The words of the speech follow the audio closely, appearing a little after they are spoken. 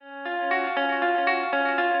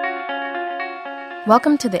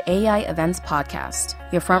Welcome to the AEI Events Podcast,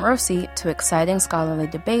 your front row seat to exciting scholarly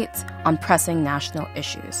debates on pressing national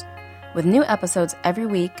issues. With new episodes every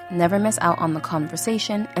week, never miss out on the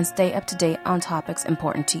conversation and stay up to date on topics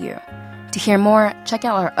important to you. To hear more, check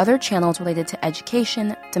out our other channels related to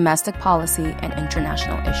education, domestic policy, and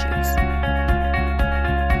international issues.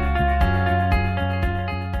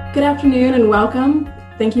 Good afternoon and welcome.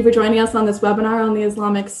 Thank you for joining us on this webinar on the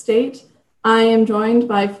Islamic State. I am joined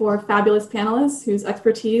by four fabulous panelists whose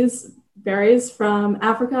expertise varies from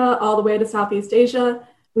Africa all the way to Southeast Asia.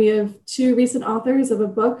 We have two recent authors of a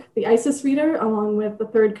book, The ISIS Reader, along with the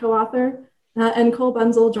third co-author, and Cole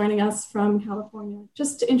Bunzel joining us from California.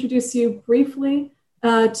 Just to introduce you briefly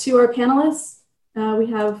to our panelists, we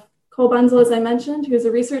have Cole Bunzel, as I mentioned, who is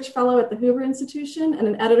a research fellow at the Hoover Institution and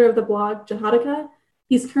an editor of the blog Jihadika.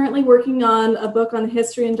 He's currently working on a book on the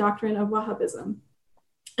history and doctrine of Wahhabism.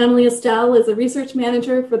 Emily Estelle is a research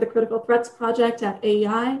manager for the Critical Threats Project at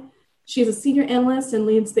AEI. She's a senior analyst and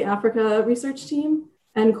leads the Africa research team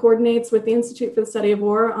and coordinates with the Institute for the Study of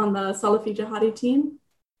War on the Salafi Jihadi team.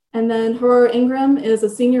 And then Horor Ingram is a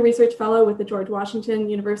senior research fellow with the George Washington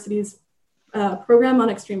University's program on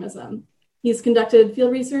extremism. He's conducted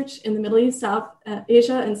field research in the Middle East, South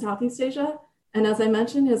Asia, and Southeast Asia. And as I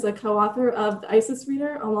mentioned, is a co-author of the ISIS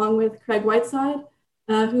Reader, along with Craig Whiteside,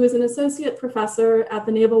 who is an associate professor at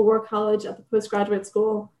the Naval War College at the Postgraduate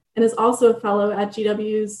School, and is also a fellow at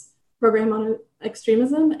GW's program on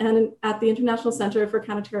extremism and at the International Center for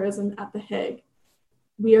Counterterrorism at The Hague.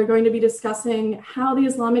 We are going to be discussing how the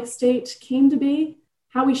Islamic State came to be,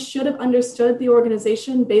 how we should have understood the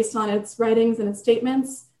organization based on its writings and its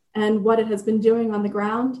statements, and what it has been doing on the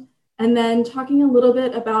ground, and then talking a little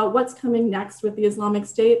bit about what's coming next with the Islamic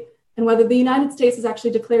State and whether the United States has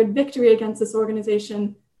actually declared victory against this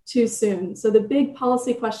organization too soon. So the big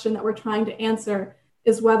policy question that we're trying to answer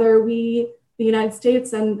is whether we, the United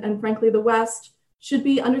States and frankly the West, should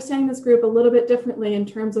be understanding this group a little bit differently in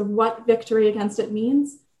terms of what victory against it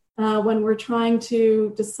means when we're trying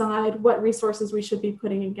to decide what resources we should be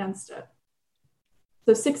putting against it.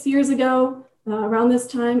 So 6 years ago, around this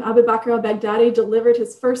time, Abu Bakr al-Baghdadi delivered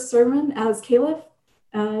his first sermon as caliph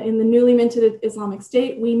in the newly minted Islamic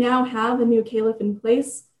State. We now have a new caliph in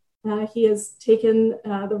place. He has taken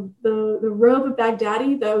the robe of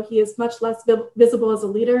Baghdadi, though he is much less visible as a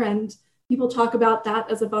leader, and people talk about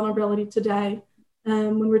that as a vulnerability today.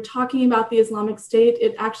 When we're talking about the Islamic State,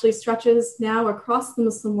 it actually stretches now across the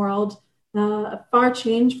Muslim world, a far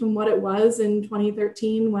change from what it was in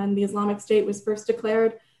 2013 when the Islamic State was first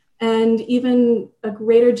declared, and even a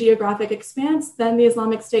greater geographic expanse than the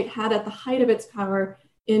Islamic State had at the height of its power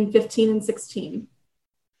in 15 and 16.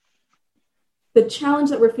 The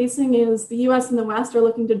challenge that we're facing is the US and the West are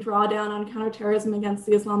looking to draw down on counterterrorism against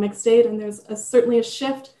the Islamic State, and there's certainly a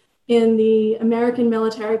shift in the American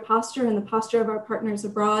military posture and the posture of our partners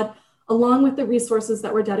abroad, along with the resources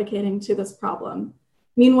that we're dedicating to this problem.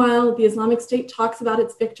 Meanwhile, the Islamic State talks about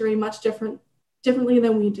its victory much differently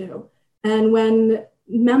than we do. And when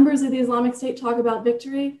members of the Islamic State talk about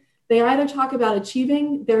victory, they either talk about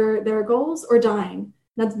achieving their goals or dying.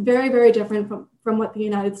 That's very, very different from what the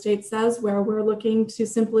United States says, where we're looking to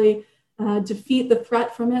simply defeat the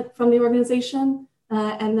threat from the organization,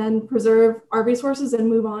 and then preserve our resources and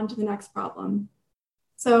move on to the next problem.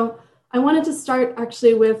 So I wanted to start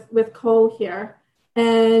actually with Cole here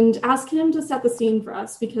and ask him to set the scene for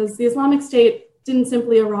us, because the Islamic State didn't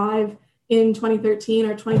simply arrive in 2013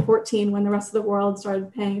 or 2014 when the rest of the world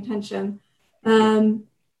started paying attention,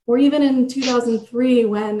 or even in 2003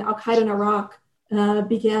 when Al-Qaeda in Iraq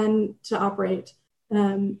began to operate.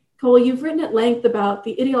 Cole, you've written at length about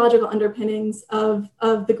the ideological underpinnings of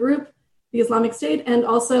the group, the Islamic State, and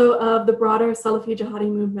also of the broader Salafi Jihadi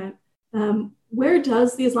movement. Where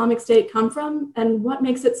does the Islamic State come from, and what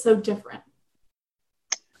makes it so different?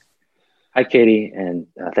 Hi, Katie, and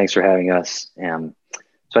thanks for having us.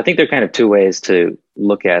 So I think there are kind of two ways to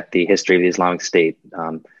look at the history of the Islamic State.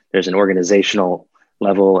 There's an organizational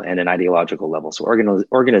level and an ideological level. So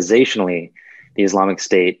organizationally, the Islamic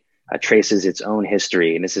State traces its own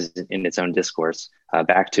history, and this is in its own discourse,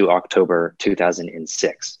 back to October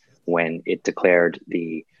 2006, when it declared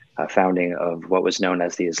the founding of what was known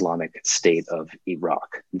as the Islamic State of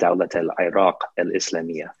Iraq, Dawlat al-Iraq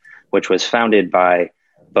al-Islamiyya, which was founded by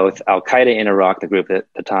both Al-Qaeda in Iraq, the group at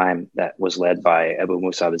the time that was led by Abu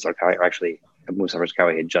Musab al-Zarqawi, or actually Abu Musab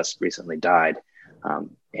al-Zarqawi had just recently died,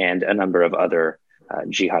 and a number of other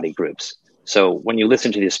jihadi groups. So when you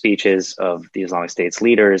listen to the speeches of the Islamic State's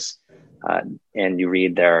leaders and you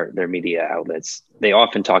read their media outlets, they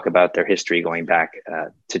often talk about their history going back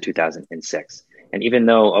to 2006. And even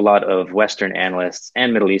though a lot of Western analysts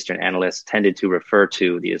and Middle Eastern analysts tended to refer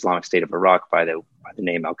to the Islamic State of Iraq by the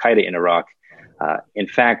name Al-Qaeda in Iraq, in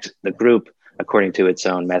fact, the group, according to its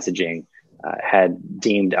own messaging, had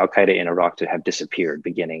deemed Al-Qaeda in Iraq to have disappeared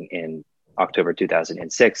beginning in October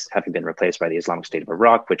 2006, having been replaced by the Islamic State of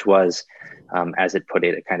Iraq, which was, as it put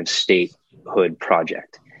it, a kind of statehood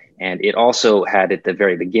project. And it also had at the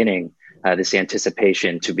very beginning this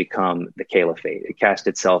anticipation to become the Caliphate. It cast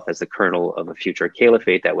itself as the kernel of a future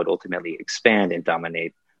caliphate that would ultimately expand and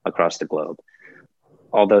dominate across the globe.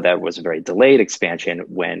 Although that was a very delayed expansion,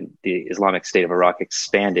 when the Islamic State of Iraq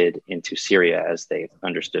expanded into Syria, as they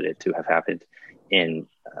understood it to have happened in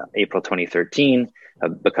April 2013,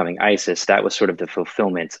 becoming ISIS, that was sort of the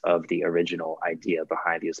fulfillment of the original idea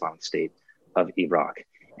behind the Islamic State of Iraq.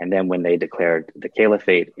 And then when they declared the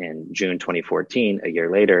Caliphate in June 2014, a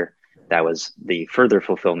year later, that was the further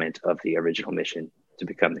fulfillment of the original mission to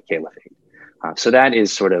become the Caliphate. So that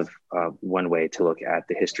is sort of one way to look at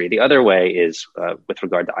the history. The other way is with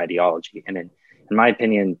regard to ideology. And in my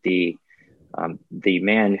opinion, the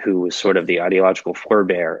man who was sort of the ideological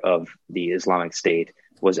forebear of the Islamic State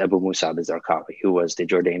was Abu Musab al-Zarqawi, who was the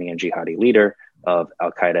Jordanian jihadi leader of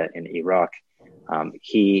Al-Qaeda in Iraq.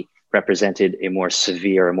 He represented a more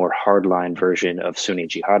severe, a more hardline version of Sunni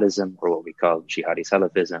jihadism, or what we call jihadi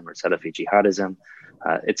Salafism or Salafi jihadism.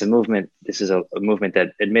 It's a movement. This is a movement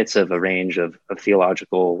that admits of a range of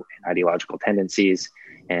theological and ideological tendencies,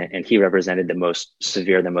 and he represented the most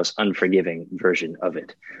severe, the most unforgiving version of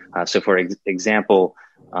it. So, for example,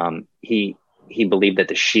 he believed that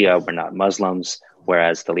the Shia were not Muslims,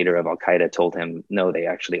 whereas the leader of Al-Qaeda told him, no, they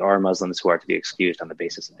actually are Muslims who are to be excused on the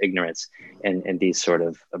basis of ignorance, and these sort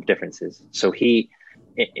of differences. So he,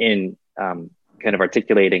 in kind of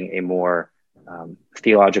articulating a more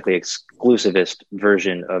theologically exclusivist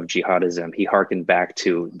version of jihadism, he hearkened back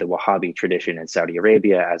to the Wahhabi tradition in Saudi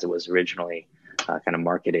Arabia as it was originally kind of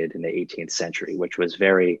marketed in the 18th century, which was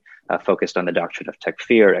very focused on the doctrine of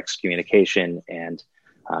takfir, excommunication, and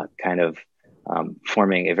kind of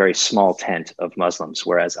forming a very small tent of Muslims,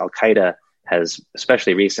 whereas Al-Qaeda has,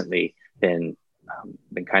 especially recently, been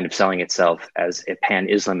kind of selling itself as a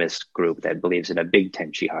pan-Islamist group that believes in a big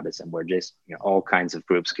tent jihadism, where just all kinds of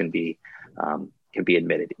groups can be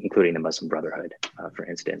admitted, including the Muslim Brotherhood, for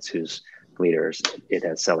instance, whose leaders it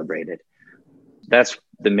has celebrated. That's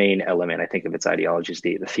the main element, I think, of its ideology, is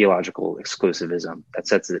the theological exclusivism that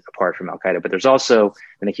sets it apart from Al-Qaeda. But there's also,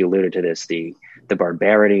 I think you alluded to this, the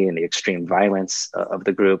barbarity and the extreme violence of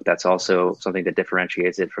the group. That's also something that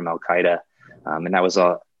differentiates it from Al-Qaeda. And that was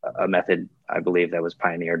a method, I believe, that was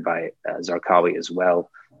pioneered by Zarqawi as well,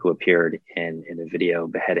 who appeared in a video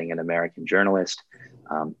beheading an American journalist.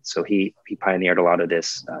 So he pioneered a lot of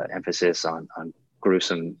this emphasis on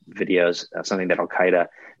gruesome videos, something that Al-Qaeda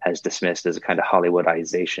has dismissed as a kind of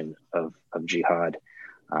Hollywoodization of jihad.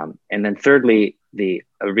 And then thirdly, a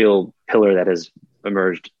real pillar that has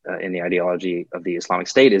emerged in the ideology of the Islamic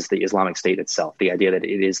State is the Islamic State itself, the idea that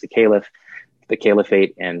it is the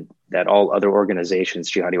caliphate, and that all other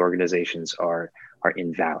organizations, jihadi organizations, are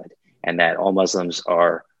invalid, and that all Muslims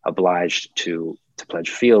are obliged to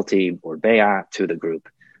pledge fealty or bay'ah to the group.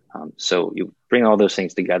 So you bring all those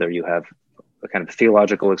things together, you have a kind of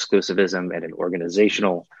theological exclusivism and an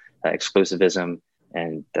organizational exclusivism,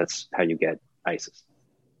 and that's how you get ISIS.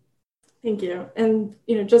 Thank you. And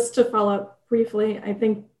just to follow up briefly, I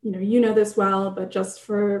think you know this well, but just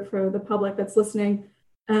for the public that's listening,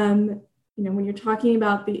 when you're talking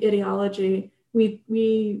about the ideology,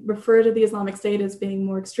 we refer to the Islamic State as being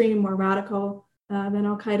more extreme, more radical than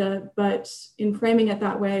Al-Qaeda, but in framing it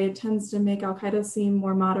that way, it tends to make Al-Qaeda seem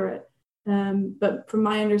more moderate. But from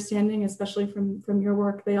my understanding, especially from your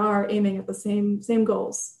work, they are aiming at the same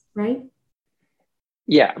goals, right?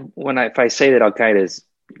 Yeah. If I say that Al-Qaeda is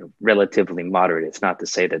relatively moderate, it's not to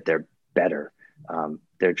say that they're better.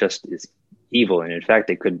 They're just as evil, and in fact,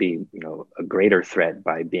 they could be a greater threat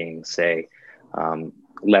by being, say,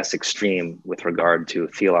 less extreme with regard to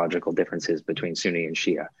theological differences between Sunni and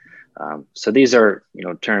Shia. So these are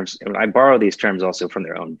terms, and I borrow these terms also from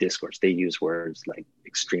their own discourse. They use words like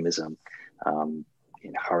extremism and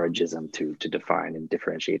Harajism to define and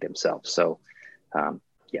differentiate themselves. So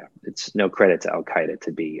it's no credit to Al-Qaeda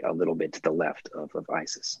to be a little bit to the left of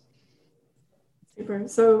ISIS. Super.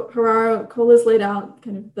 So Hararo, Cole has laid out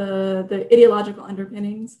kind of the ideological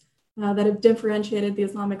underpinnings that have differentiated the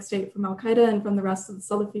Islamic State from Al-Qaeda and from the rest of the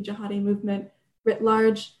Salafi jihadi movement writ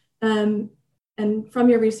large. And from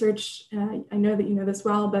your research, I know that you know this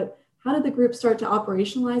well, but how did the group start to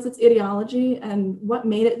operationalize its ideology, and what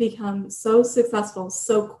made it become so successful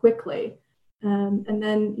so quickly? And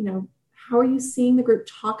then, how are you seeing the group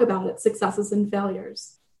talk about its successes and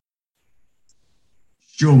failures?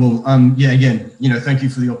 Sure. Well, again, thank you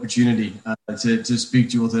for the opportunity to speak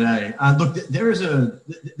to you all today. Look, there's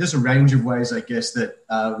a range of ways, I guess, that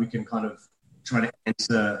we can kind of try to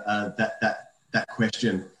answer that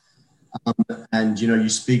question. And you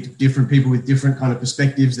speak to different people with different kind of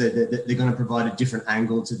perspectives. They're going to provide a different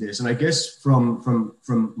angle to this. And I guess from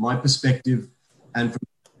my perspective and from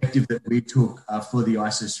the perspective that we took for the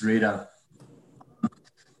ISIS reader,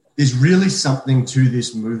 there's really something to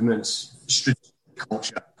this movement's strategic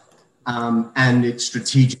culture and its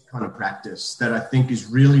strategic kind of practice that I think is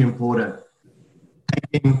really important.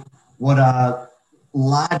 Taking what are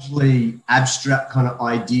largely abstract kind of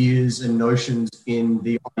ideas and notions in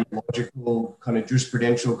the ideological kind of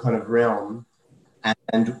jurisprudential kind of realm,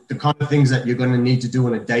 and the kind of things that you're going to need to do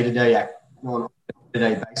on a day-to-day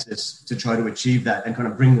basis to try to achieve that and kind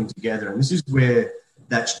of bring them together. And this is where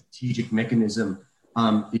that strategic mechanism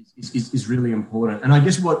is really important. And I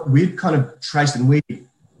guess what we've kind of traced, and we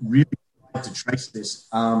really tried to trace this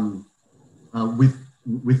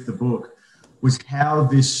with the book, was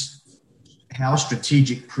how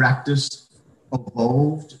strategic practice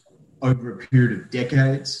evolved over a period of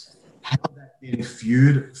decades, how that then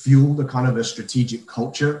fueled a kind of a strategic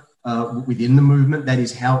culture within the movement. That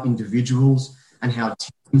is how individuals and how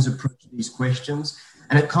teams approach these questions.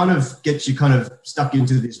 And it kind of gets you kind of stuck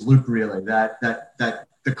into this loop, really, that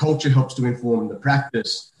the culture helps to inform the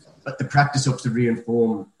practice, but the practice helps to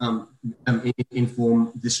inform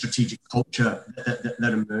the strategic culture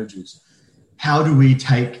that emerges. How do we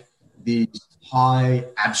take these high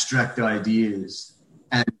abstract ideas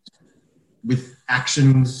and with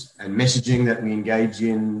actions and messaging that we engage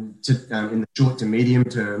in the short to medium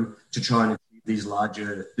term to try and achieve these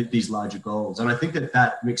larger goals? And I think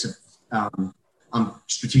that mix of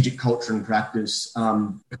strategic culture and practice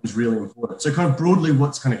becomes really important. So kind of broadly,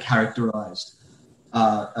 what's kind of characterized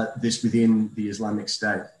this within the Islamic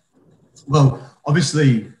State? Well,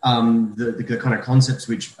 obviously, the kind of concepts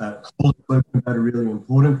which Cole spoke about are really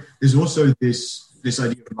important. There's also this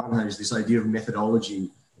idea of manhaj, this idea of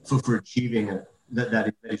methodology for achieving it,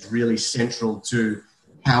 that is really central to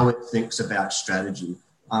how it thinks about strategy,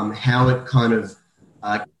 how it kind of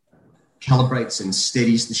calibrates and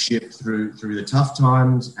steadies the ship through the tough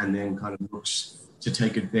times, and then kind of looks to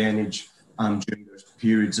take advantage during those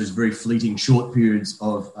periods, those very fleeting short periods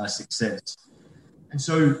of success. And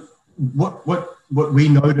so what we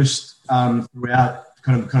noticed throughout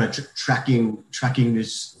kind of tracking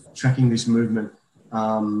this movement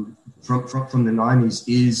from the 90s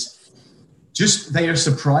is just they are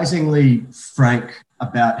surprisingly frank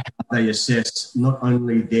about how they assess not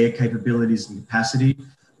only their capabilities and capacity,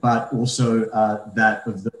 but also that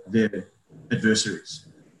of their adversaries.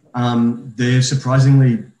 They're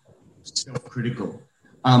surprisingly self-critical.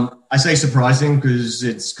 I say surprising because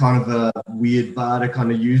it's kind of a weird bar to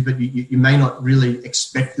kind of use, but you may not really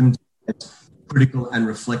expect them to be critical and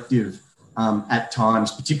reflective at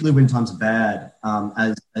times, particularly when times are bad,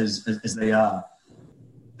 as they are.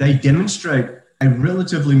 They demonstrate a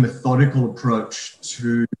relatively methodical approach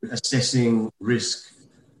to assessing risk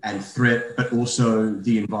and threat, but also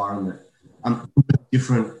the environment.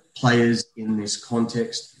 Different players in this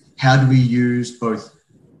context. How do we use both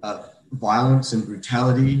violence and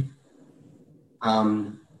brutality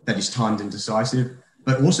that is timed and decisive,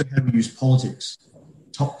 but also how do we use politics,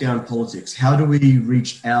 top-down politics? How do we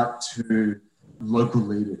reach out to local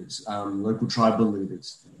leaders, local tribal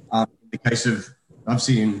leaders? In the case of, I've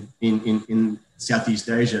seen in Southeast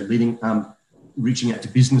Asia, reaching out to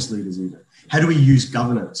business leaders even. How do we use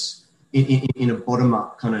governance in a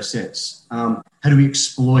bottom-up kind of sense? How do we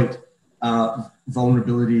exploit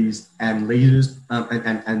vulnerabilities and leaders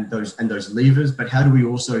and those levers? But how do we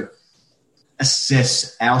also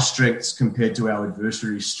assess our strengths compared to our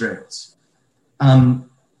adversaries' strengths?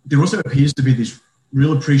 There also appears to be this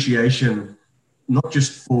real appreciation, not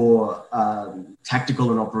just for tactical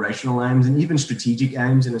and operational aims and even strategic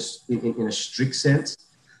aims in a strict sense,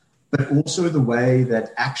 but also the way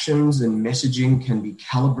that actions and messaging can be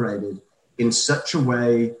calibrated in such a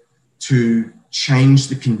way to change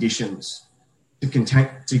the conditions, to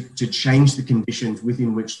change the conditions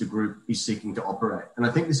within which the group is seeking to operate. And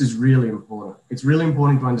I think this is really important. It's really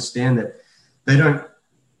important to understand that they don't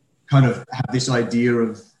kind of have this idea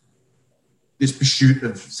of this pursuit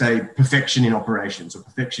of, say, perfection in operations or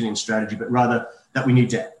perfection in strategy, but rather that we need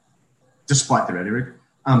to, despite the rhetoric,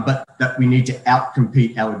 but that we need to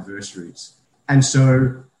outcompete our adversaries. And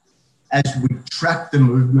so as we track the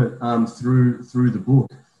movement through the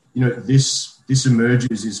book, this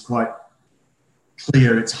emerges is quite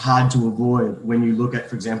clear, it's hard to avoid when you look at,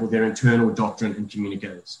 for example, their internal doctrine and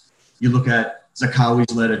communicators. You look at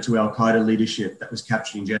Zarqawi's letter to Al-Qaeda leadership that was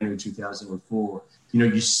captured in January 2004.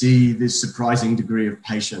 You see this surprising degree of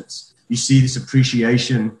patience. You see this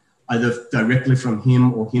appreciation either directly from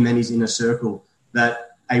him or him and his inner circle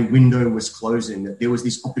that a window was closing, that there was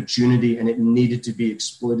this opportunity and it needed to be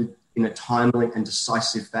exploited in a timely and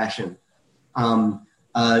decisive fashion.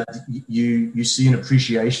 You see an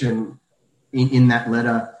appreciation in that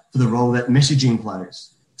letter for the role that messaging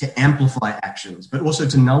plays to amplify actions, but also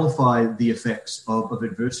to nullify the effects of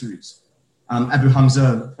adversaries. Abu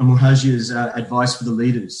Hamza al-Muhajir's advice for the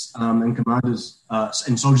leaders and commanders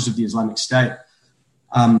and soldiers of the Islamic State,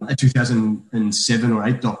 a 2007 or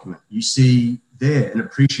 8 document. You see there an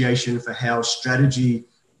appreciation for how strategy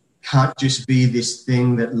can't just be this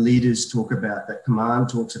thing that leaders talk about, that command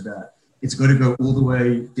talks about. It's got to go all the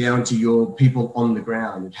way down to your people on the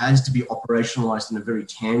ground. It has to be operationalized in a very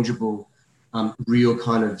tangible, real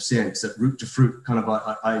kind of sense, that root to fruit kind of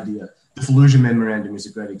idea. The Fallujah Memorandum is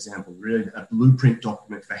a great example, really a blueprint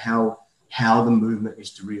document for how the movement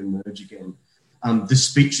is to reemerge again. The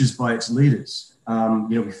speeches by its leaders,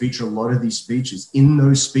 we feature a lot of these speeches. In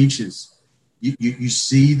those speeches, you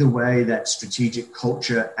see the way that strategic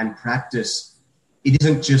culture and practice, it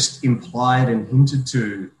isn't just implied and hinted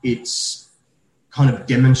to, it's kind of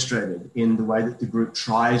demonstrated in the way that the group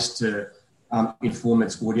tries to inform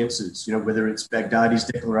its audiences, whether it's Baghdadi's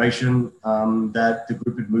declaration that the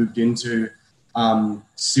group had moved into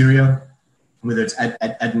Syria, whether it's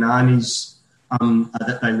Adnani's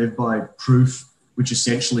that they live by proof, which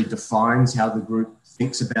essentially defines how the group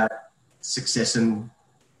thinks about success and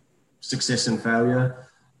failure,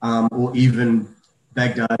 or even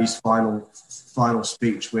Baghdadi's final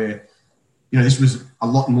speech, where this was a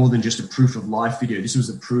lot more than just a proof of life video. This was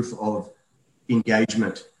a proof of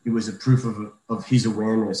engagement. It was a proof of his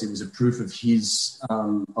awareness. It was a proof of his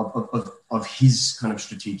of his kind of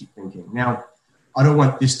strategic thinking. Now, I don't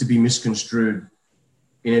want this to be misconstrued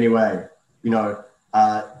in any way.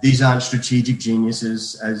 These aren't strategic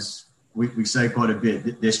geniuses, as we say quite a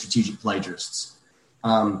bit. They're strategic plagiarists.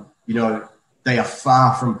 They are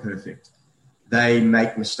far from perfect. They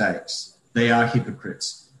make mistakes. They are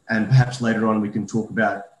hypocrites. And perhaps later on we can talk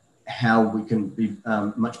about how we can be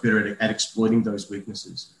much better at exploiting those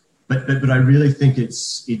weaknesses. But I really think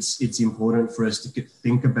it's important for us to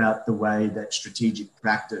think about the way that strategic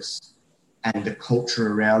practice and the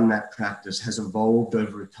culture around that practice has evolved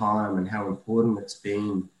over time, and how important it's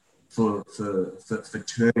been for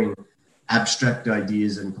turning abstract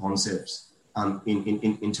ideas and concepts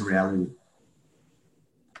into reality.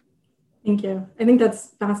 Thank you. I think that's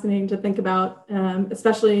fascinating to think about,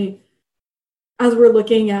 especially as we're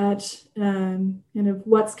looking at kind of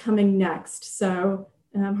what's coming next. So,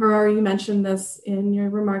 Harari, you mentioned this in your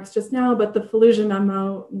remarks just now, but the Fallujah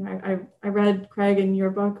memo, I read, Craig, in your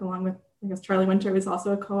book, along with, I guess, Charlie Winter was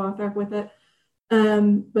also a co-author with it.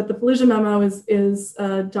 But the Fallujah memo is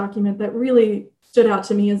a document that really stood out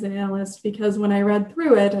to me as an analyst, because when I read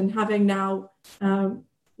through it, and having now,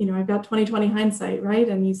 I've got 2020 hindsight, right?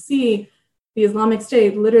 And you see the Islamic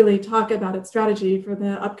State literally talk about its strategy for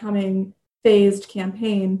the upcoming phased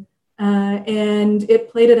campaign. And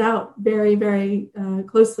it played it out very, very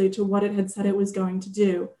closely to what it had said it was going to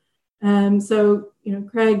do. So,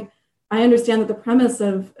 Craig, I understand that the premise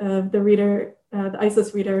of the reader, the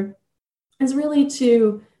ISIS reader, is really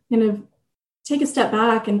to kind of take a step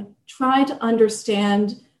back and try to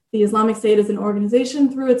understand the Islamic State as an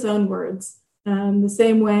organization through its own words. The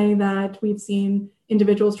same way that we've seen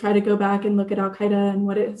individuals try to go back and look at Al-Qaeda and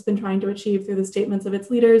what it has been trying to achieve through the statements of its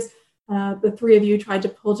leaders. The three of you tried to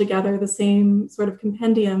pull together the same sort of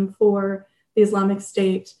compendium for the Islamic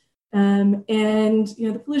State. And,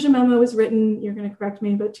 the Fallujah memo was written, you're going to correct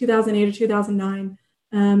me, but 2008 or 2009,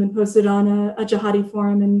 and posted on a jihadi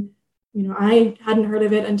forum. And, I hadn't heard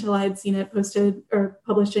of it until I had seen it posted or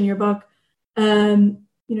published in your book.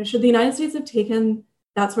 Should the United States have taken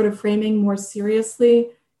that sort of framing more seriously?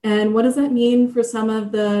 And what does that mean for some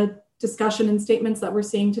of the discussion and statements that we're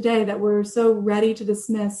seeing today that we're so ready to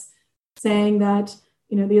dismiss, saying that,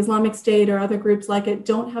 the Islamic State or other groups like it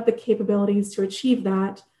don't have the capabilities to achieve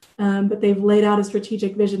that, but they've laid out a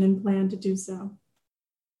strategic vision and plan to do so?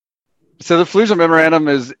 So the Fallujah Memorandum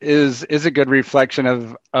is a good reflection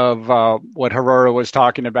of what Harari was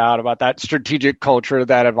talking about that strategic culture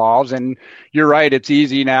that evolves. And you're right, it's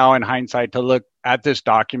easy now in hindsight to look at this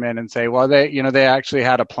document and say, well, they actually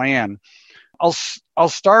had a plan. I'll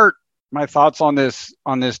start my thoughts on this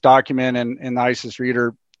document and the ISIS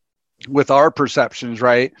reader with our perceptions,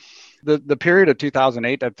 right? The period of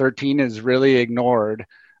 2008 to 2013 is really ignored.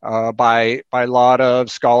 by a lot of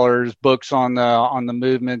scholars, books on the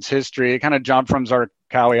movement's history. It kind of jumped from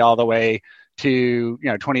Zarqawi all the way to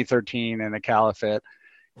 2013 and the Caliphate.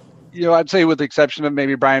 I'd say with the exception of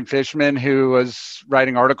maybe Brian Fishman, who was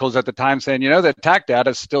writing articles at the time saying, the attack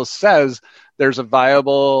data still says there's a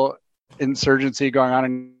viable insurgency going on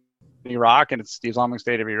in Iraq, and it's the Islamic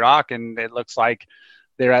State of Iraq, and it looks like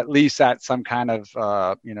they're at least at some kind of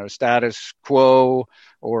status quo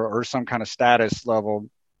or some kind of status level.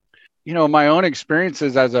 My own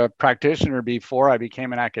experiences as a practitioner before I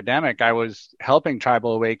became an academic, I was helping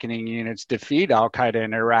tribal awakening units defeat al-Qaeda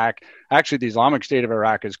in Iraq. Actually, the Islamic State of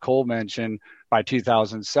Iraq, as Cole mentioned, by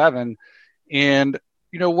 2007. And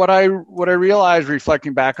what I realized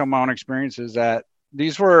reflecting back on my own experiences, that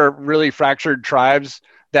these were really fractured tribes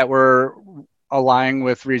that were allying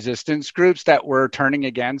with resistance groups that were turning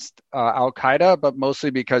against al-Qaeda, but mostly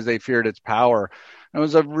because they feared its power. It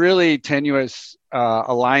was a really tenuous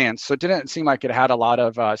alliance, so it didn't seem like it had a lot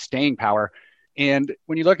of staying power. And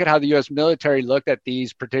when you look at how the U.S. military looked at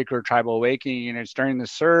these particular tribal awakening units during the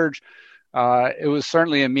surge, it was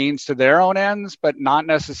certainly a means to their own ends, but not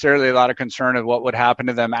necessarily a lot of concern of what would happen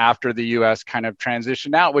to them after the U.S. kind of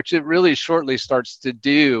transitioned out, which it really shortly starts to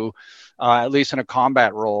do, at least in a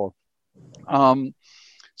combat role.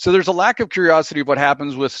 So there's a lack of curiosity of what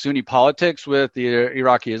happens with Sunni politics with the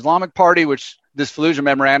Iraqi Islamic Party, which this Fallujah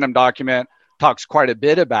Memorandum document talks quite a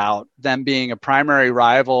bit about, them being a primary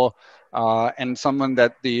rival and someone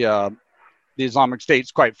that the Islamic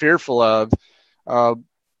State's quite fearful of,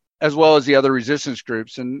 as well as the other resistance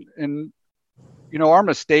groups. And our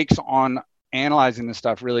mistakes on analyzing this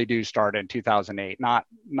stuff really do start in 2008,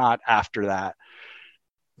 not after that.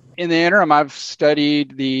 In the interim, I've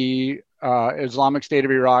studied the Islamic State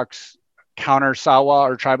of Iraq's counter Sawa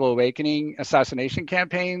or tribal awakening assassination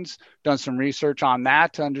campaigns, done some research on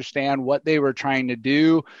that to understand what they were trying to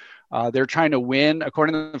do. They're trying to win,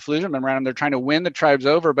 according to the Fallujah Memorandum, they're trying to win the tribes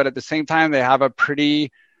over, but at the same time, they have a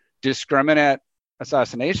pretty discriminate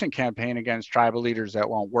assassination campaign against tribal leaders that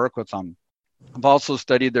won't work with them. I've also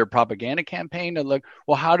studied their propaganda campaign to look,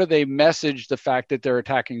 well, how do they message the fact that they're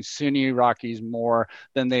attacking Sunni Iraqis more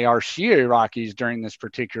than they are Shia Iraqis during this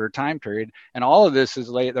particular time period? And all of this is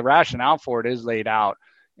the rationale for it is laid out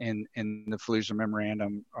in the Fallujah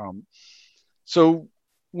Memorandum. So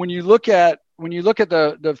when you look at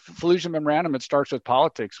the Fallujah Memorandum, it starts with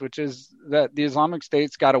politics, which is that the Islamic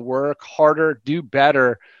State's got to work harder, do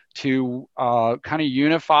better to kind of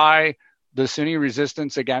unify the Sunni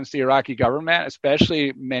resistance against the Iraqi government,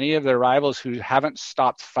 especially many of their rivals who haven't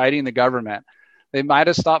stopped fighting the government. They might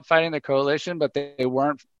have stopped fighting the coalition, but they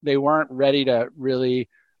weren't ready to really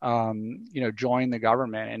join the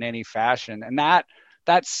government in any fashion. And that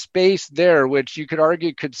space there, which you could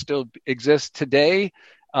argue could still exist today,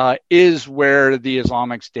 is where the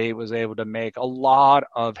Islamic State was able to make a lot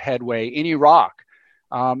of headway in Iraq.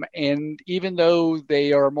 And even though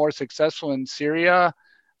they are more successful in Syria,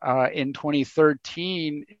 in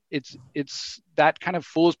 2013, it's that kind of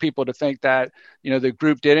fools people to think that the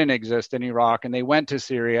group didn't exist in Iraq and they went to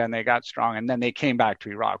Syria and they got strong and then they came back to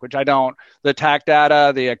Iraq, which I don't. The attack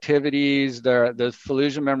data, the activities, the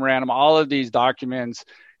Fallujah Memorandum, all of these documents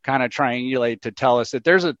kind of triangulate to tell us that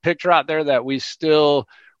there's a picture out there that we still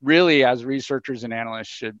really, as researchers and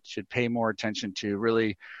analysts, should pay more attention to.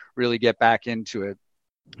 Really get back into it.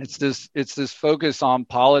 It's this focus on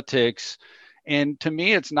politics. And to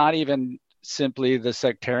me, it's not even simply the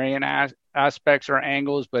sectarian aspects or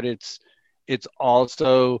angles, but it's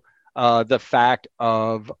also the fact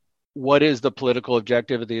of what is the political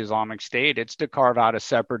objective of the Islamic State. It's to carve out a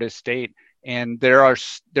separatist state. And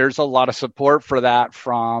there's a lot of support for that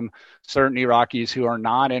from certain Iraqis who are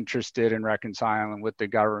not interested in reconciling with the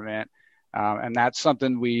government. And that's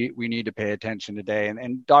something we need to pay attention today.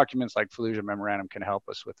 And documents like Fallujah Memorandum can help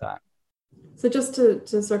us with that. So just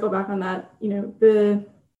to circle back on that,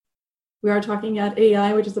 we are talking at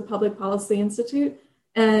AEI, which is a public policy institute.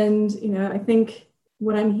 And, I think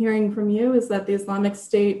what I'm hearing from you is that the Islamic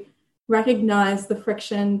State recognized the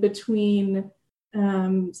friction between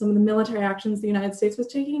some of the military actions the United States was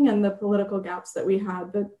taking and the political gaps that we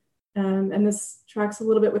had. And this tracks a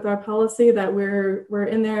little bit with our policy that we're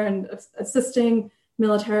in there and assisting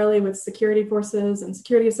militarily with security forces and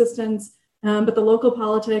security assistance. But the local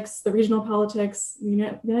politics, the regional politics, the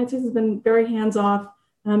United States has been very hands-off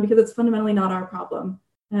because it's fundamentally not our problem.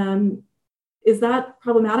 Is that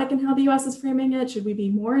problematic in how the U.S. is framing it? Should we be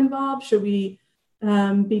more involved? Should we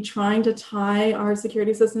be trying to tie our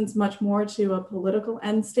security assistance much more to a political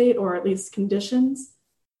end state or at least conditions?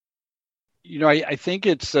 I think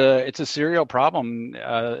it's a serial problem.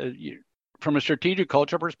 from a strategic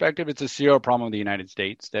culture perspective, it's a serial problem of the United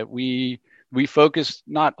States that we focus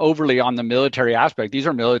not overly on the military aspect. These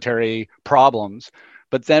are military problems.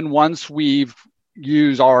 But then once we've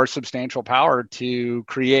used our substantial power to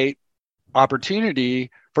create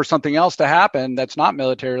opportunity for something else to happen that's not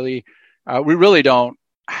militarily, we really don't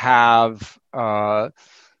have an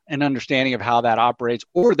understanding of how that operates,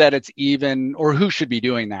 or that it's even, or who should be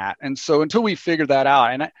doing that. And so until we figure that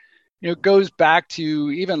out, and it goes back to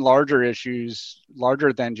even larger issues,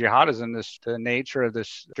 larger than jihadism, the nature of this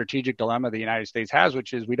strategic dilemma the United States has,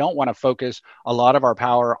 which is we don't want to focus a lot of our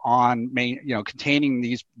power on containing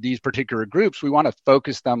these particular groups. We want to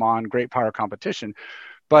focus them on great power competition.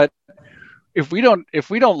 But if we don't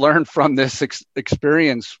learn from this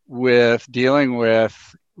experience with dealing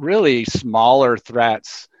with really smaller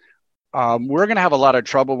threats, we're going to have a lot of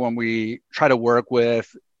trouble when we try to work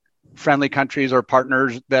with friendly countries or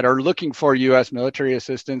partners that are looking for U.S. military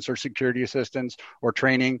assistance or security assistance or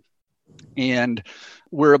training. And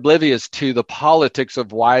we're oblivious to the politics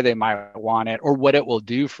of why they might want it or what it will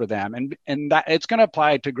do for them. And that it's going to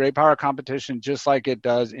apply to great power competition, just like it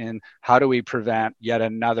does in how do we prevent yet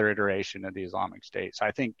another iteration of the Islamic State. So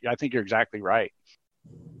I think you're exactly right.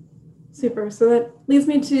 Super. So that leads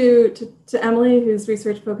me to Emily, whose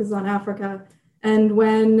research focuses on Africa. And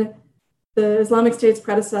when the Islamic State's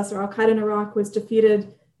predecessor, Al-Qaeda in Iraq, was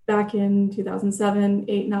defeated back in 2007,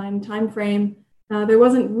 8, 9 timeframe, there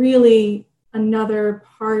wasn't really another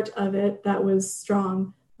part of it that was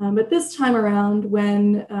strong. But this time around,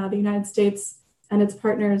 when the United States and its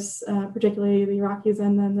partners, particularly the Iraqis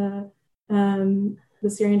and then the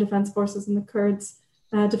Syrian Defense Forces and the Kurds,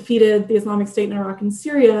 defeated the Islamic State in Iraq and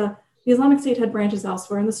Syria, the Islamic State had branches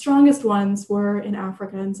elsewhere, and the strongest ones were in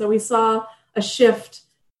Africa. And so we saw a shift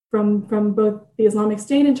from both the Islamic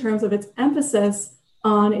State in terms of its emphasis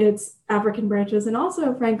on its African branches, and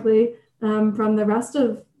also, frankly, from the rest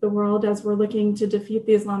of the world as we're looking to defeat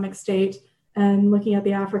the Islamic State and looking at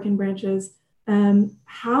the African branches.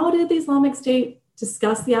 How did the Islamic State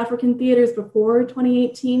discuss the African theaters before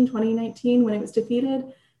 2018, 2019, when it was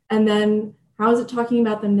defeated? And then how is it talking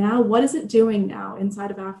about them now? What is it doing now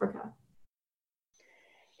inside of Africa?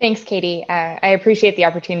 Thanks, Katie. I appreciate the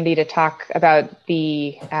opportunity to talk about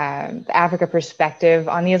the Africa perspective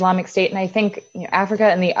on the Islamic State. And I think Africa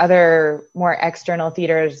and the other more external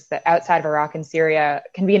theaters that outside of Iraq and Syria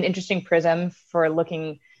can be an interesting prism for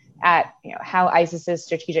looking at how ISIS's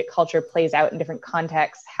strategic culture plays out in different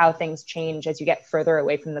contexts, how things change as you get further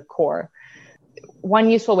away from the core. One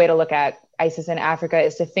useful way to look at ISIS in Africa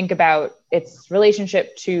is to think about its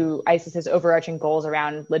relationship to ISIS's overarching goals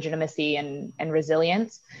around legitimacy and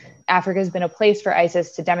resilience. Africa has been a place for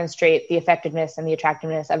ISIS to demonstrate the effectiveness and the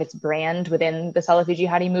attractiveness of its brand within the Salafi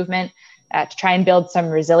jihadi movement, to try and build some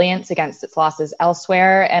resilience against its losses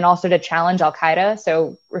elsewhere, and also to challenge Al-Qaeda.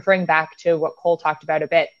 So referring back to what Cole talked about a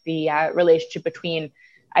bit, the relationship between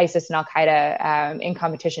ISIS and Al-Qaeda in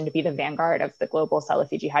competition to be the vanguard of the global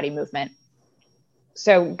Salafi jihadi movement.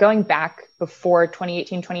 So going back before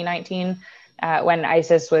 2018, 2019, when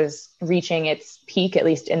ISIS was reaching its peak, at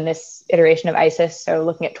least in this iteration of ISIS, so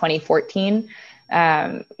looking at 2014,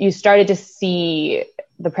 you started to see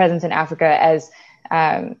the presence in Africa as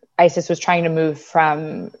ISIS was trying to move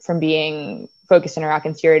from being focused in Iraq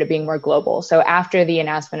and Syria to being more global. So after the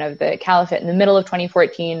announcement of the Caliphate in the middle of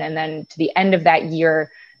 2014, and then to the end of that year,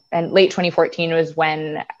 and late 2014 was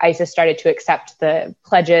when ISIS started to accept the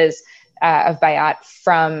pledges of Bayat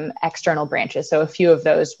from external branches. So a few of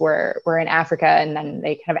those were in Africa, and then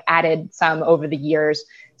they kind of added some over the years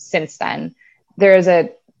since then. There is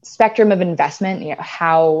a spectrum of investment,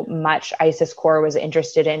 how much ISIS core was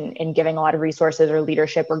interested in giving a lot of resources or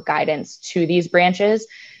leadership or guidance to these branches.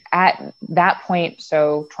 At that point,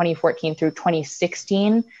 so 2014 through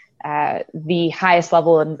 2016, the highest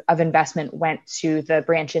level of investment went to the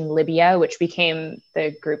branch in Libya, which became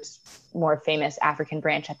the group's more famous African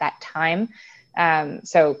branch at that time.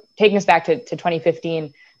 So taking us back to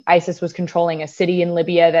 2015, ISIS was controlling a city in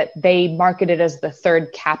Libya that they marketed as the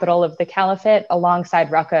third capital of the Caliphate alongside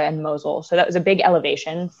Raqqa and Mosul. So that was a big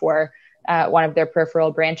elevation for one of their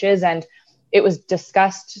peripheral branches. And it was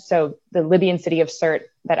discussed, so the Libyan city of Sirte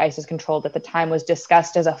that ISIS controlled at the time was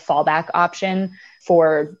discussed as a fallback option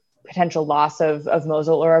for potential loss of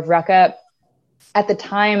Mosul or of Raqqa. At the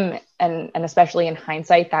time, and especially in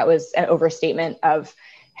hindsight, that was an overstatement of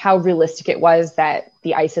how realistic it was that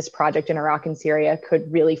the ISIS project in Iraq and Syria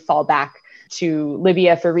could really fall back to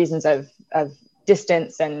Libya for reasons of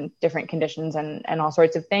distance and different conditions and all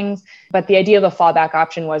sorts of things. But the idea of a fallback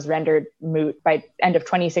option was rendered moot by end of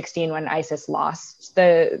 2016 when ISIS lost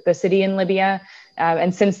the city in Libya.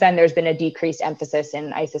 And since then, there's been a decreased emphasis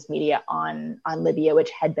in ISIS media on Libya, which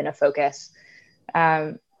had been a focus.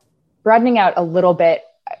 Broadening out a little bit,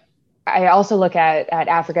 I also look at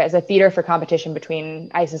Africa as a theater for competition between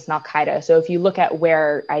ISIS and Al-Qaeda. So if you look at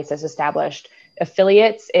where ISIS established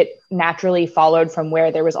affiliates, it naturally followed from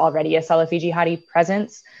where there was already a Salafi jihadi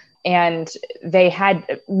presence. And they had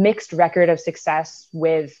a mixed record of success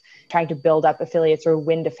with trying to build up affiliates or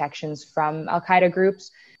win defections from Al-Qaeda groups.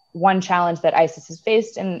 One challenge that ISIS has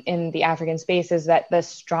faced in the African space is that the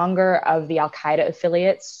stronger of the Al-Qaeda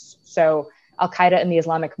affiliates, so Al-Qaeda in the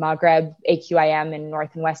Islamic Maghreb, AQIM in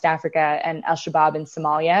North and West Africa, and Al-Shabaab in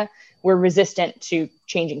Somalia, were resistant to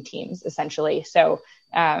changing teams, essentially. So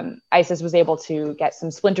ISIS was able to get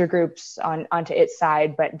some splinter groups onto its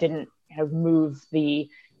side, but didn't kind of move the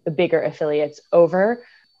bigger affiliates over.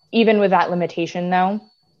 Even with that limitation, though,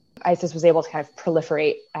 ISIS was able to kind of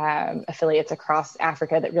proliferate affiliates across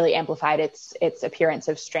Africa that really amplified its appearance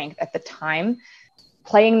of strength at the time.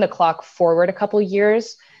 Playing the clock forward a couple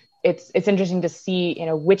years, it's interesting to see,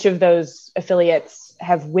 which of those affiliates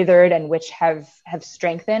have withered and which have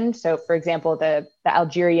strengthened. So, for example, the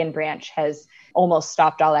Algerian branch has almost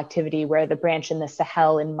stopped all activity, where the branch in the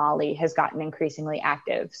Sahel in Mali has gotten increasingly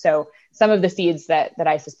active. So some of the seeds that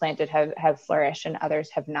ISIS planted have flourished and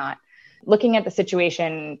others have not. Looking at the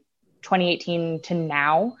situation 2018 to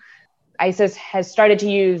now, ISIS has started to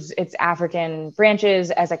use its African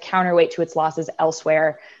branches as a counterweight to its losses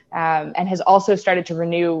elsewhere, and has also started to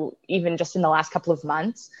renew, even just in the last couple of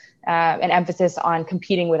months, an emphasis on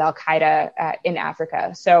competing with Al-Qaeda in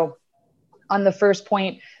Africa. So on the first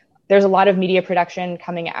point, there's a lot of media production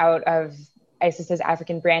coming out of ISIS's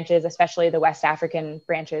African branches, especially the West African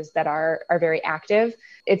branches that are very active.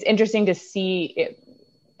 It's interesting to see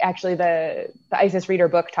actually, the ISIS Reader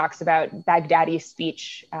book talks about Baghdadi's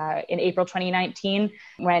speech in April 2019,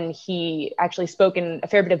 when he actually spoke in a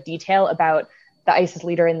fair bit of detail about the ISIS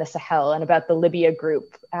leader in the Sahel and about the Libya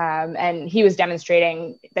group. And he was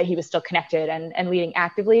demonstrating that he was still connected and leading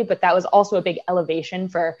actively, but that was also a big elevation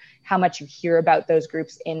for how much you hear about those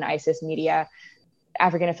groups in ISIS media.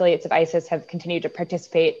 African affiliates of ISIS have continued to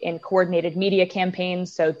participate in coordinated media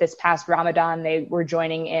campaigns. So this past Ramadan, they were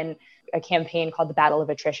joining in a campaign called the Battle of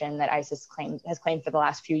Attrition that ISIS has claimed for the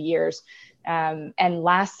last few years. And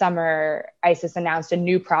last summer, ISIS announced a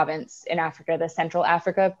new province in Africa, the Central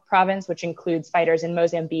Africa province, which includes fighters in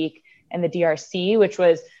Mozambique and the DRC, which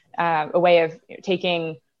was a way of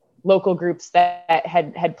taking local groups that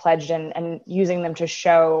had pledged and using them to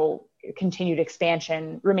show continued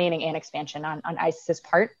expansion, remaining an expansion on ISIS's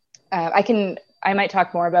part. I might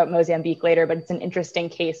talk more about Mozambique later, but it's an interesting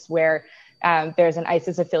case where there's an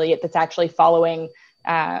ISIS affiliate that's actually following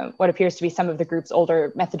what appears to be some of the group's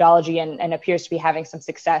older methodology and appears to be having some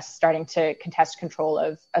success starting to contest control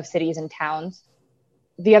of cities and towns.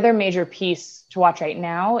 The other major piece to watch right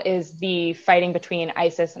now is the fighting between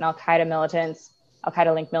ISIS and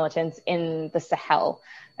Al-Qaeda-linked militants in the Sahel.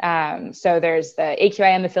 So there's the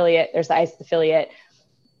AQIM affiliate, there's the ISIS affiliate.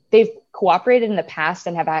 They've cooperated in the past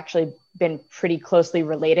and have actually been pretty closely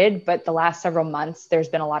related, but the last several months, there's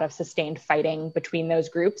been a lot of sustained fighting between those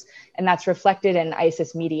groups, and that's reflected in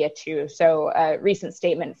ISIS media too. So a recent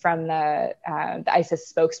statement from the ISIS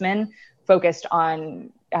spokesman focused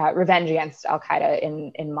on revenge against Al-Qaeda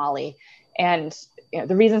in Mali. And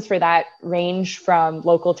the reasons for that range from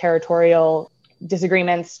local territorial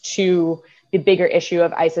disagreements to the bigger issue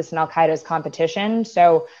of ISIS and Al-Qaeda's competition.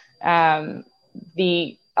 So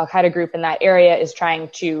the Al-Qaeda group in that area is trying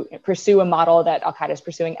to pursue a model that Al-Qaeda is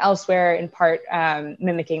pursuing elsewhere, in part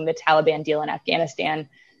mimicking the Taliban deal in Afghanistan.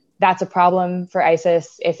 That's a problem for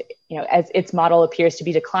ISIS if, as its model appears to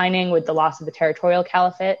be declining with the loss of the territorial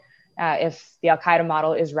caliphate, if the Al-Qaeda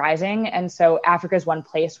model is rising. And so Africa is one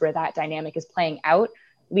place where that dynamic is playing out,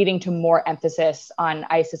 leading to more emphasis on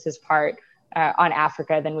ISIS's part on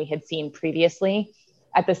Africa than we had seen previously.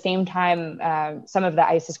 At the same time, some of the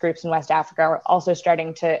ISIS groups in West Africa are also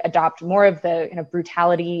starting to adopt more of the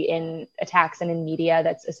brutality in attacks and in media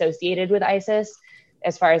that's associated with ISIS,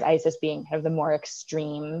 as far as ISIS being kind of the more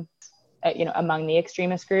extreme, among the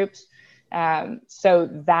extremist groups. So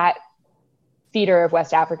that theater of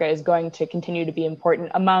West Africa is going to continue to be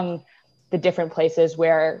important among the different places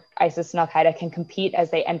where ISIS and Al-Qaeda can compete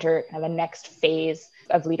as they enter kind of a next phase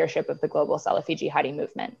of leadership of the global Salafi jihadi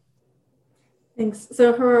movement. Thanks.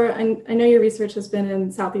 So Haror, I know your research has been in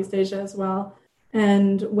Southeast Asia as well.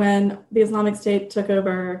 And when the Islamic State took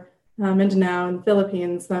over Mindanao and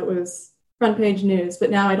Philippines, that was front page news, but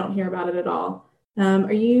now I don't hear about it at all.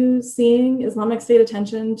 Are you seeing Islamic State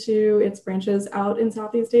attention to its branches out in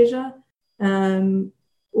Southeast Asia?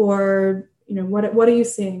 Or what are you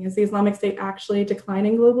seeing? Is the Islamic State actually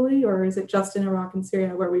declining globally, or is it just in Iraq and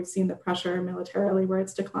Syria where we've seen the pressure militarily where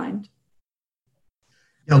it's declined?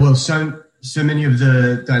 Yeah, well, so many of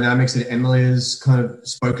the dynamics that Emily has kind of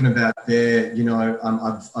spoken about there,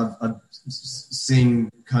 I've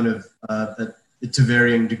seen kind of to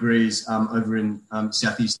varying degrees over in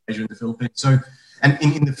Southeast Asia and the Philippines. So, and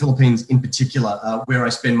in the Philippines in particular, where I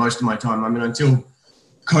spend most of my time. I mean, until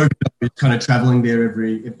COVID, I was kind of traveling there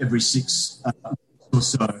every 6 months or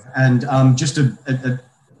so. And just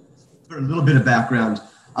for a little bit of background,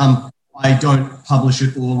 I don't publish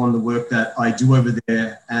it all on the work that I do over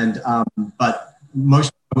there, and but most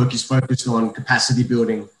of my work is focused on capacity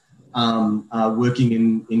building, working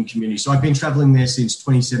in community. So I've been traveling there since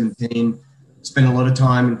 2017. Spent a lot of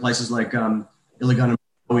time in places like Iligan and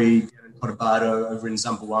Malawi, down in Cotabato, over in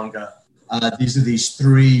Zamboanga. These are these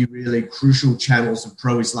three really crucial channels of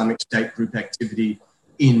pro-Islamic State group activity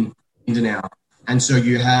in Mindanao. And so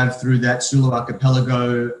you have through that Sulu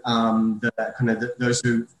archipelago, those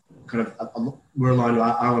who kind of were aligned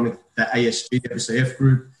with the ASG, the FSAF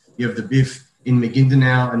group. You have the BIF in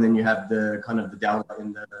Maguindanao, and then you have the kind of the Daula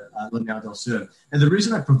in the Lanao del Sur. And the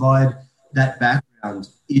reason I provide that background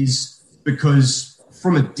is because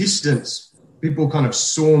from a distance, people kind of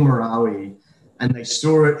saw Marawi and they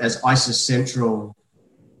saw it as ISIS Central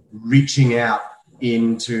reaching out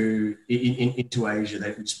into Asia, that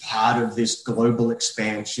it was part of this global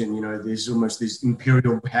expansion. There's almost this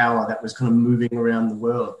imperial power that was kind of moving around the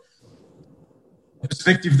world. The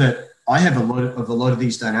perspective that I have a lot of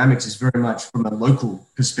these dynamics is very much from a local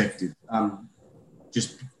perspective,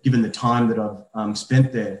 just given the time that I've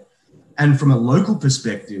spent there. And from a local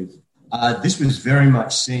perspective, this was very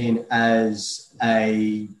much seen as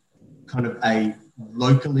a kind of a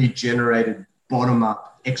locally generated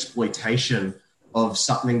bottom-up exploitation of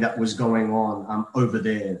something that was going on over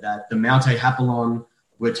there, that the Maute Hapalon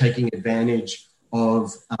were taking advantage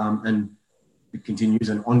of, and it continues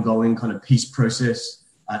an ongoing kind of peace process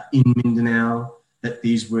in Mindanao, that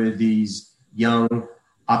these were these young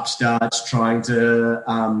upstarts trying to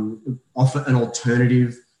offer an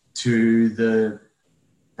alternative to the,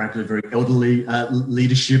 frankly, very elderly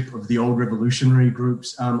leadership of the old revolutionary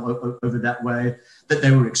groups over that way, that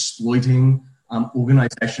they were exploiting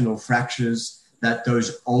organizational fractures, that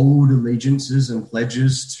those old allegiances and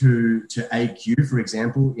pledges to AQ, for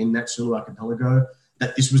example, in that Sulu archipelago,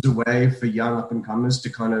 that this was a way for young up-and-comers to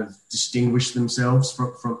kind of distinguish themselves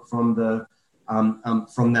from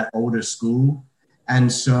that older school.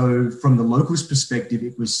 And so from the locals' perspective,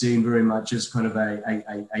 it was seen very much as kind of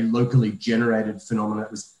a locally generated phenomenon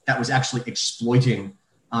that was actually exploiting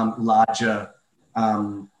larger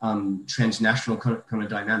transnational kind of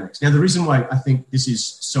dynamics. Now, the reason why I think this is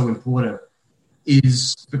so important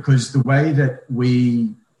is because the way that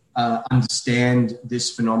we understand this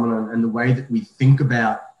phenomenon and the way that we think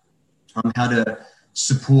about how to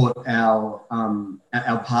support our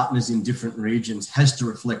partners in different regions has to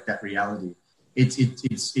reflect that reality. It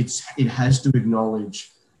has to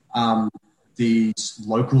acknowledge these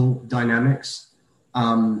local dynamics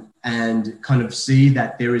and kind of see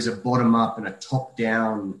that there is a bottom up and a top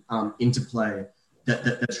down interplay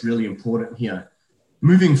that's really important here.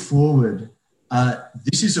 Moving forward,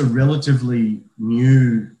 this is a relatively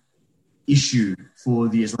new issue for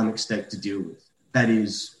the Islamic State to deal with. That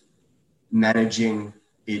is managing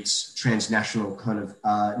its transnational kind of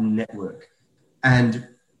network. And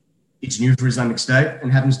it's new for Islamic State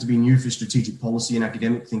and happens to be new for strategic policy and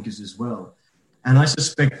academic thinkers as well. And I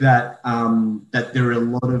suspect that that there are a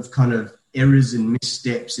lot of kind of errors and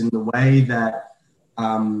missteps in the way that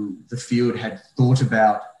the field had thought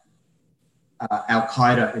about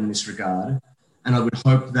Al-Qaeda in this regard. And I would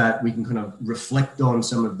hope that we can kind of reflect on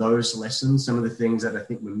some of those lessons, some of the things that I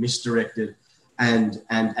think were misdirected and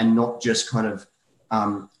not just kind of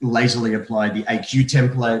lazily apply the AQ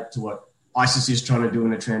template to what ISIS is trying to do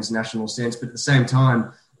in a transnational sense, but at the same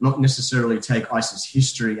time, not necessarily take ISIS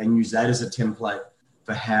history and use that as a template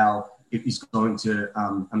for how it is going to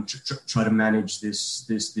try to manage this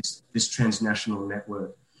transnational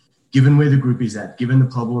network. Given where the group is at, given the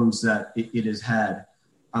problems that it has had,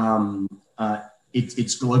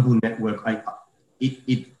 its global network,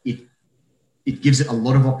 it gives it a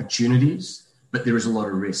lot of opportunities, but there is a lot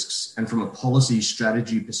of risks. And from a policy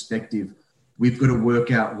strategy perspective, we've got to work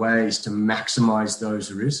out ways to maximize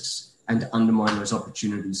those risks and to undermine those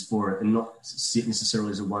opportunities for it and not see it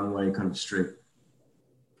necessarily as a one-way kind of street.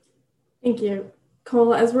 Thank you.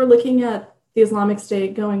 Cole, as we're looking at the Islamic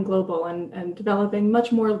State going global and developing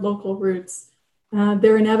much more local roots,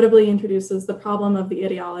 there inevitably introduces the problem of the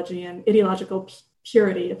ideology and ideological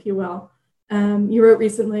purity, if you will. You wrote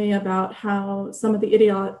recently about how some of the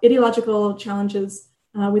ideological challenges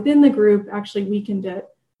within the group actually weakened it.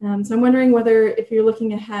 So I'm wondering whether, if you're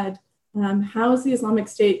looking ahead, how is the Islamic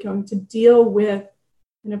State going to deal with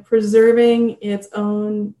preserving its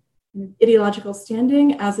own ideological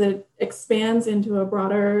standing as it expands into a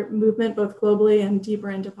broader movement, both globally and deeper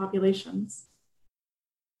into populations?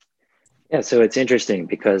 Yeah, so it's interesting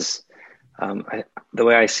because the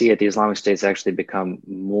way I see it, the Islamic State's actually become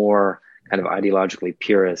more kind of ideologically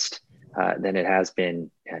purist than it has been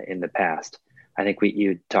in the past. I think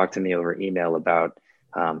you talked to me over email about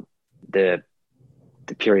the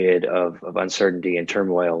period of uncertainty and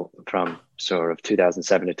turmoil from sort of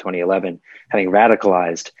 2007 to 2011, having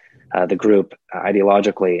radicalized the group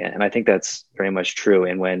ideologically. And I think that's very much true.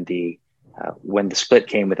 And when the split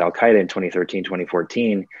came with Al-Qaeda in 2013,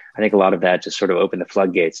 2014, I think a lot of that just sort of opened the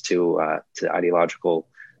floodgates to ideological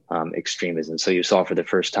extremism. So you saw for the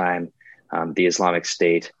first time the Islamic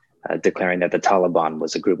State declaring that the Taliban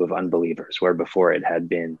was a group of unbelievers, where before it had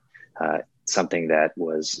been something that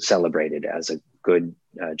was celebrated as a good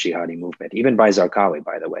jihadi movement, even by Zarqawi,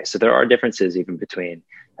 by the way. So there are differences even between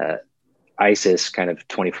ISIS kind of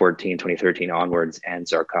 2014, 2013 onwards and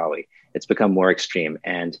Zarqawi. It's become more extreme.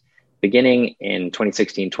 And beginning in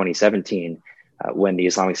 2016, 2017, when the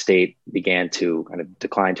Islamic State began to kind of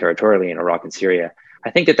decline territorially in Iraq and Syria, I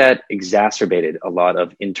think that exacerbated a lot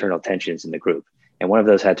of internal tensions in the group. And one of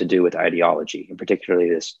those had to do with ideology, and particularly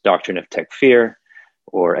this doctrine of takfir,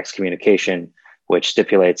 or excommunication, which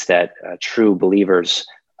stipulates that true believers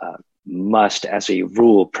must, as a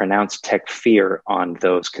rule, pronounce takfir on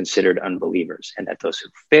those considered unbelievers, and that those who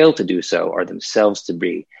fail to do so are themselves to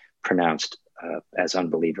be pronounced as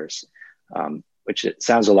unbelievers, which it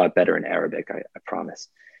sounds a lot better in Arabic, I promise.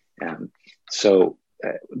 So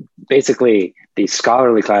basically, the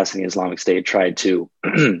scholarly class in the Islamic State tried to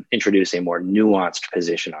introduce a more nuanced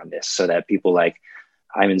position on this, so that people like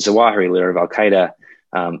Ayman Zawahiri, leader of Al-Qaeda,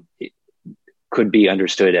 could be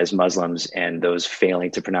understood as Muslims, and those failing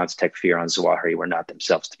to pronounce takfir on Zawahiri were not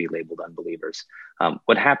themselves to be labeled unbelievers.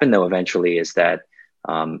 What happened, though, eventually is that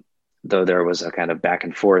though there was a kind of back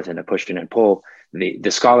and forth and a push and pull,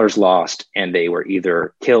 the scholars lost, and they were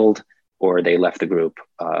either killed or they left the group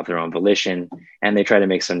of their own volition, and they try to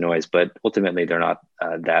make some noise, but ultimately they're not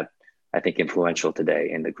that, I think, influential today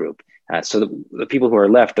in the group. So the people who are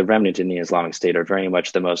left, the remnant in the Islamic State, are very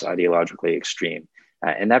much the most ideologically extreme.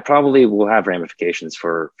 And that probably will have ramifications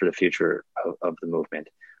for the future of the movement.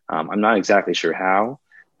 I'm not exactly sure how.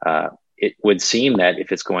 It would seem that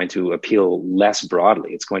if it's going to appeal less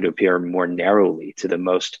broadly, it's going to appeal more narrowly to the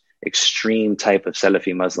most extreme type of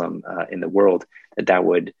Salafi Muslim in the world, that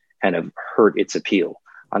would kind of hurt its appeal.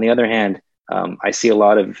 On the other hand, I see a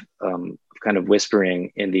lot of kind of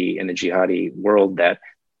whispering in the jihadi world that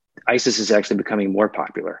ISIS is actually becoming more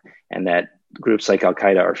popular, and that groups like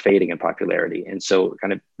Al-Qaeda are fading in popularity. And so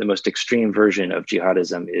kind of the most extreme version of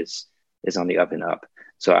jihadism is on the up and up.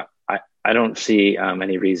 So I don't see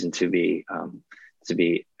any reason to be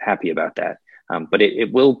happy about that. But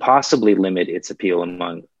it will possibly limit its appeal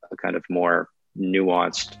among a kind of more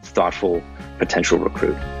nuanced, thoughtful potential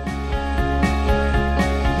recruit.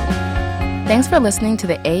 Thanks for listening to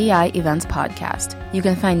the AEI Events Podcast. You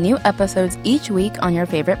can find new episodes each week on your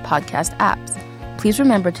favorite podcast apps. Please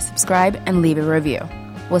remember to subscribe and leave a review.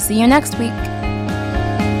 We'll see you next week.